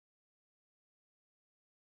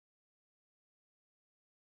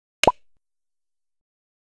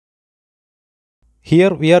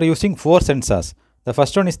Here we are using 4 sensors. The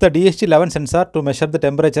first one is the DHT11 sensor to measure the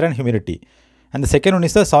temperature and humidity. And the second one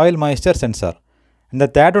is the soil moisture sensor. And the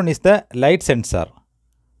third one is the light sensor.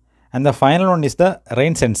 And the final one is the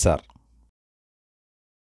rain sensor.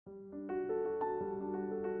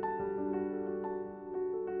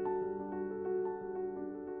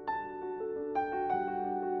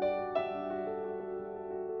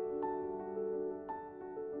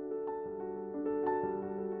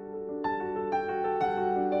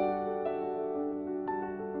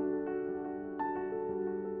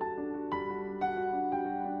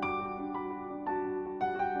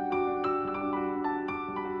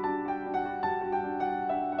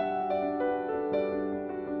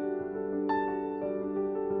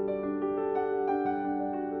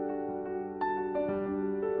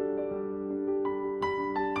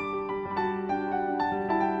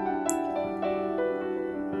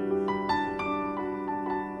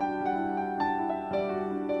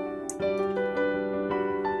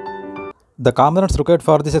 The components required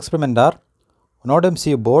for this experiment are Node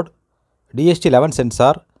MCU board, DHT11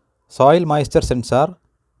 sensor, soil moisture sensor,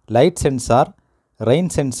 light sensor, rain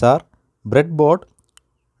sensor, breadboard,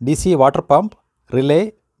 DC water pump,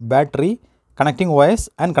 relay, battery, connecting wires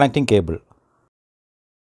and connecting cable.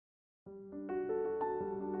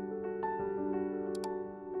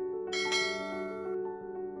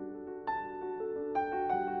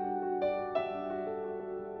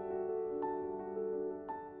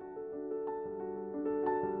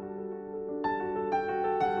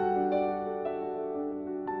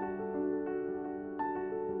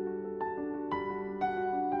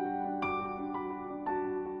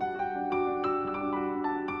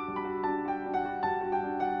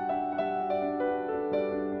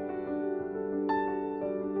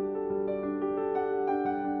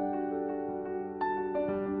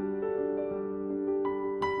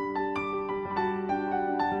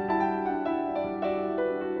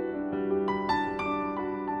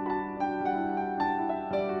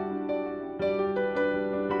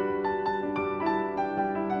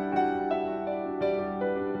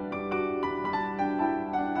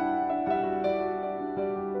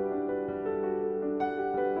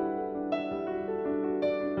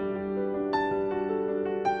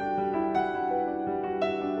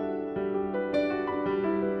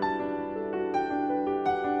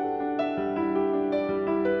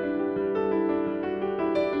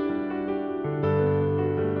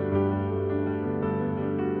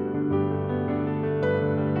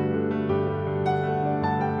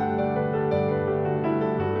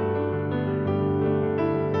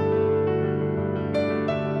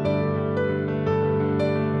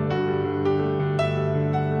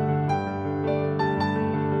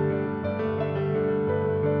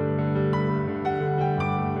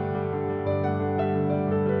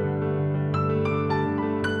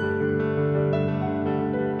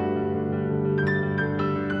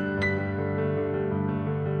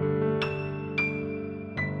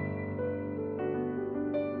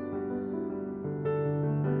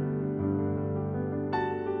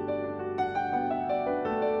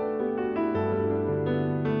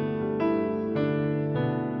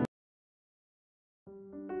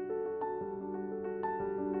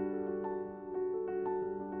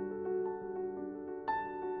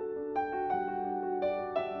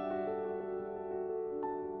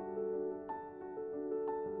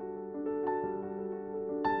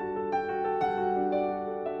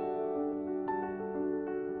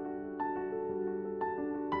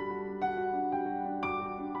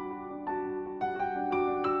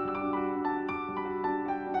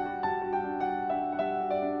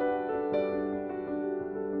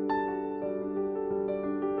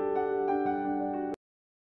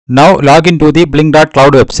 Now log into the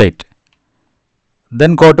blynk.cloud website.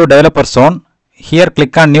 Then go to developer zone. Here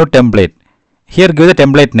click on new template. Here give the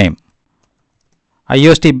template name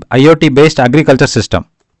IoT based agriculture system.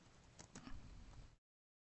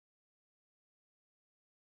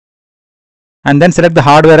 And then select the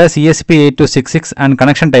hardware as ESP8266 and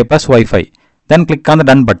connection type as Wi-Fi. Then click on the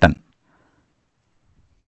done button.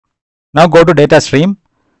 Now go to data stream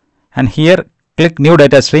and here click new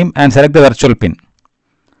data stream and select the virtual pin.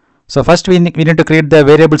 So first we need to create the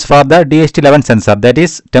variables for the DHT11 sensor, that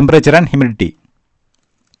is temperature and humidity.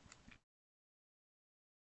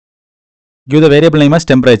 Give the variable name as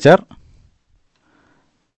temperature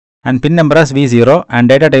and pin number as V0 and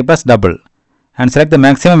data type as double and select the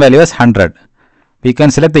maximum value as 100. We can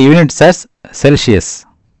select the units as Celsius.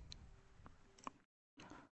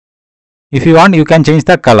 If you want, you can change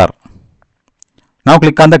the color. Now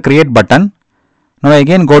click on the create button. Now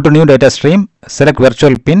again go to new data stream, select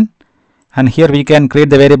virtual pin and here we can create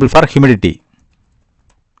the variable for humidity.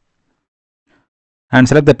 and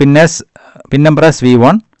select the pin number as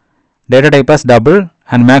V1, data type as double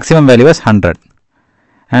and maximum value as 100,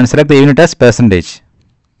 and select the unit as percentage,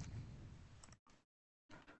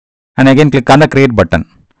 and again click on the create button.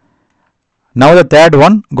 Now the third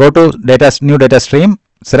one, go to new data stream,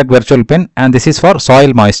 select virtual pin, and this is for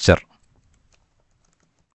soil moisture.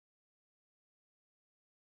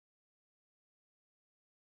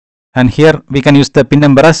 And here we can use the pin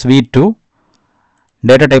number as V2,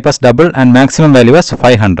 data type as double and maximum value as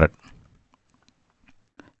 500.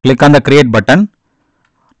 Click on the create button.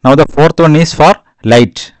 Now the fourth one is for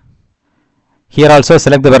light. Here also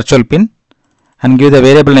select the virtual pin and give the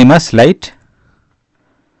variable name as light,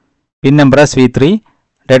 pin number as V3,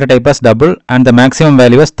 data type as double and the maximum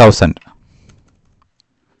value as 1000.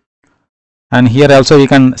 And here also you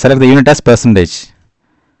can select the unit as percentage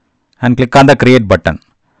and click on the create button.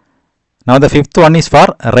 Now the fifth one is for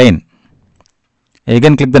rain.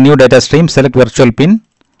 Again click the new data stream, select virtual pin,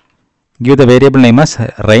 give the variable name as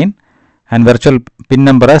rain and virtual pin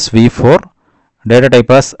number as V4, data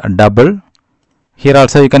type as double. Here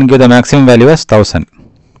also you can give the maximum value as 1000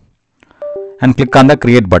 and click on the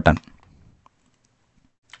create button.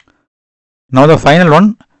 Now the final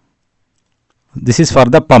one, this is for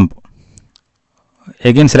the pump.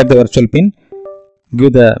 Again select the virtual pin,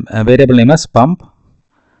 give the variable name as pump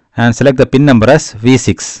and select the pin number as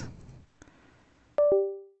V6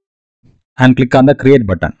 and click on the create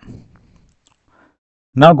button.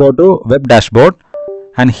 Now go to web dashboard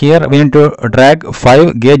and here we need to drag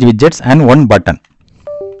 5 gauge widgets and 1 button.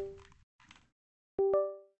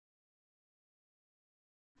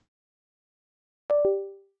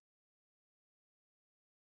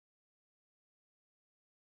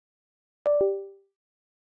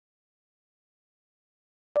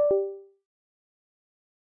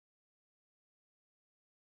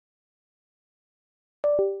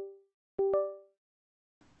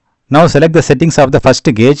 Now select the settings of the first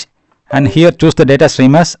gauge and here choose the data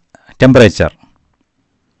stream as temperature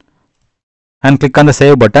and click on the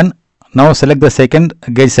save button. Now select the second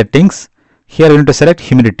gauge settings. Here you need to select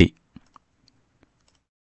humidity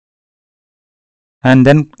and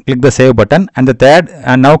then click the save button, and the third,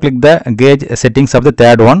 and now click the gauge settings of the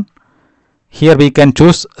third one. Here we can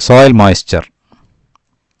choose soil moisture.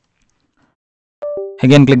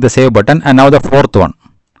 Again click the save button, and now the fourth one.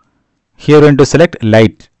 Here we need to select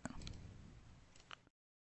light.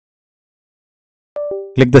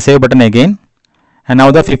 Click the save button again, and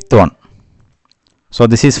now the fifth one. So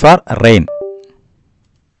this is for rain.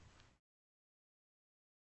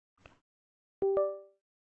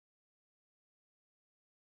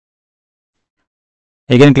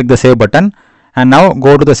 Again click the save button, and now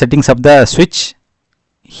go to the settings of the switch.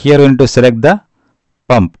 Here we need to select the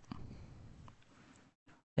pump.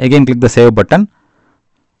 Again click the save button.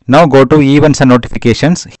 Now go to events and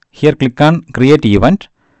notifications. Here click on create event,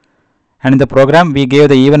 and in the program we gave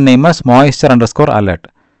the event name as moisture_alert.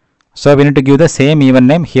 So we need to give the same event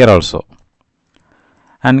name here also,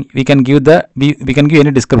 and we can give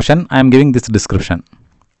any description. I am giving this description.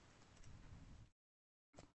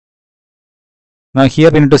 Now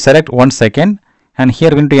here we need to select 1 second, and here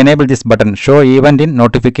we need to enable this button, show event in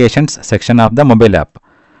notifications section of the mobile app,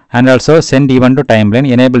 and also send event to timeline.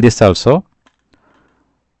 Enable this also.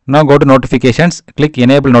 Now go to notifications, click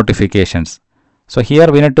enable notifications. So here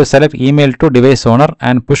we need to select email to device owner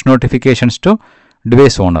and push notifications to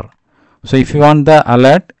device owner. So if you want the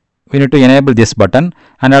alert, we need to enable this button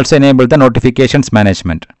and also enable the notifications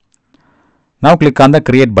management. Now click on the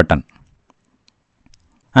create button,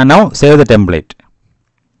 and now save the template.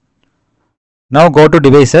 Now go to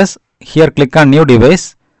devices. Here click on new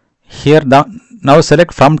device. Here now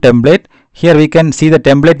select from template. Here we can see the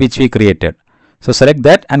template which we created. So select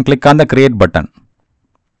that and click on the create button.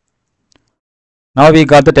 Now we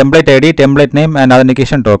got the template ID, template name and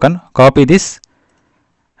authentication token. Copy this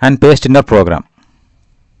and paste in the program.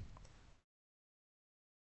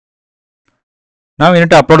 Now we need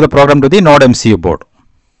to upload the program to the Node MCU board.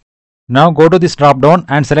 Now go to this drop down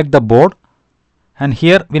and select the board, and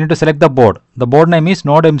here we need to select the board. The board name is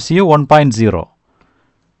Node MCU 1.0.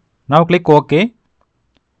 Now click OK,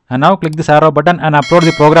 and now click this arrow button and upload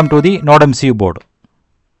the program to the Node MCU board.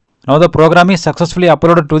 Now the program is successfully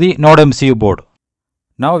uploaded to the Node MCU board.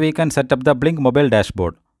 Now we can set up the Blynk mobile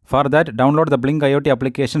dashboard. For that, download the BlynkIoT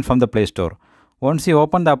application from the Play Store. Once you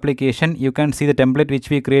open the application, you can see the template which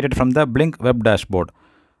we created from the Blynk web dashboard.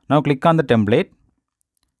 Now click on the template.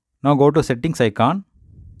 Now go to settings icon,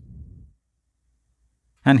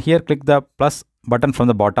 and here click the plus button from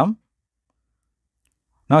the bottom.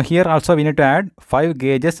 Now here also we need to add 5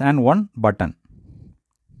 gauges and 1 button.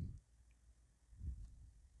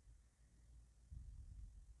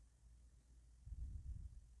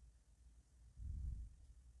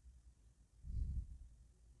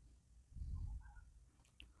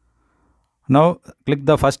 Now click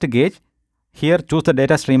the first gauge. Here choose the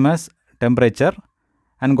data stream as temperature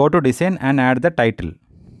and go to design and add the title.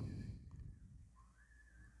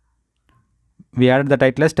 We added the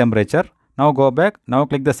title as temperature. Now go back. Now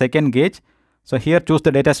click the second gauge. So here choose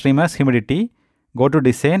the data stream as humidity. Go to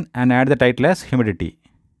design and add the title as humidity.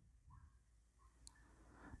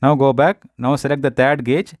 Now go back. Now select the third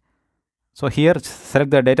gauge. So here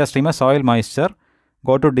select the data stream as soil moisture.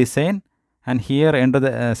 Go to design and here enter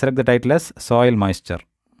the select the title as soil moisture.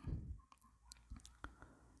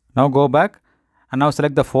 Now go back and now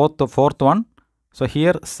select the fourth one. So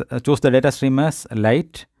here choose the data stream as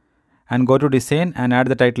light and go to design and add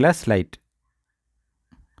the title as light.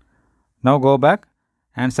 Now go back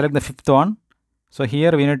and select the fifth one. So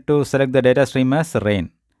here we need to select the data stream as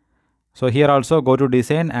rain. So here also go to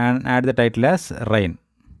design and add the title as rain.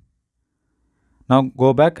 Now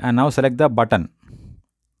go back and now select the button.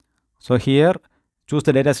 So here choose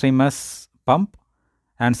the data stream as pump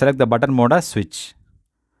and select the button mode as switch.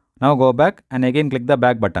 Now go back and again click the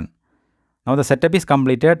back button. Now the setup is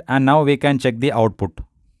completed and now we can check the output.